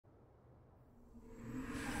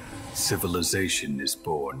Civilization is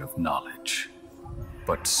born of knowledge,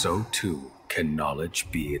 but so too can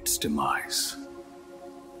knowledge be its demise.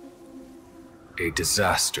 A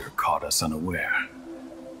disaster caught us unaware.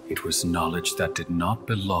 It was knowledge that did not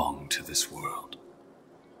belong to this world.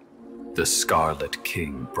 The Scarlet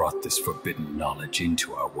King brought this forbidden knowledge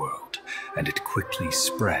into our world, and it quickly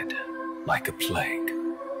spread like a plague.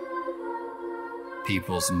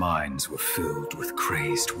 People's minds were filled with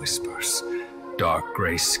crazed whispers. Dark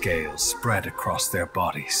gray scales spread across their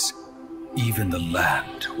bodies. Even the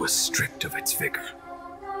land was stripped of its vigor.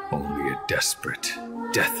 Only a desperate,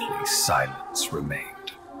 deathly silence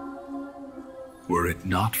remained. Were it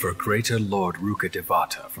not for Greater Lord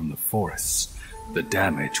Rukkhadevata from the forests, the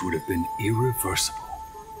damage would have been irreversible.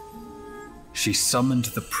 She summoned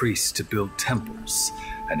the priests to build temples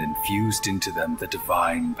and infused into them the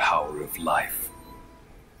divine power of life.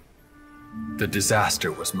 The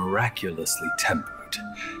disaster was miraculously tempered,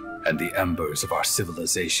 and the embers of our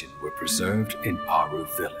civilization were preserved in Aru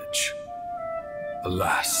village.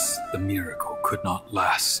 Alas, the miracle could not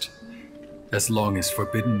last. As long as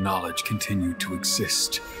forbidden knowledge continued to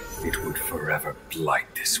exist, it would forever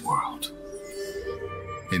blight this world.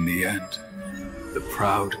 In the end, the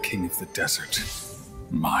proud king of the desert,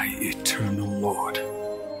 my eternal lord,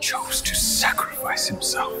 chose to sacrifice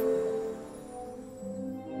himself.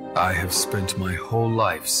 I have spent my whole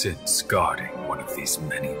life since guarding one of these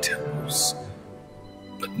many temples.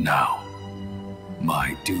 But now,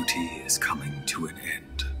 my duty is coming to an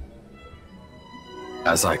end.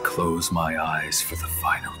 As I close my eyes for the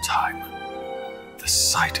final time, the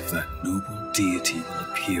sight of that noble deity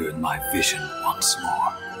will appear in my vision once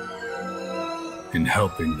more. In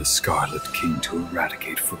helping the Scarlet King to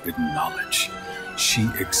eradicate forbidden knowledge, she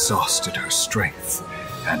exhausted her strength,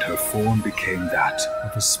 and her form became that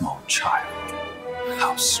of a small child.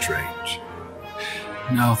 How strange.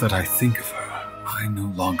 Now that I think of her, I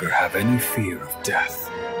no longer have any fear of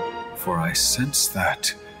death, for I sense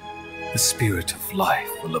that the spirit of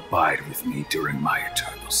life will abide with me during my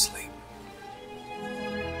eternal sleep.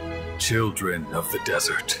 Children of the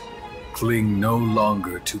desert, cling no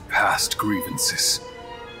longer to past grievances,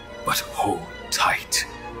 but hold tight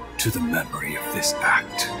to the memory of this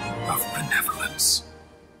act of benevolence.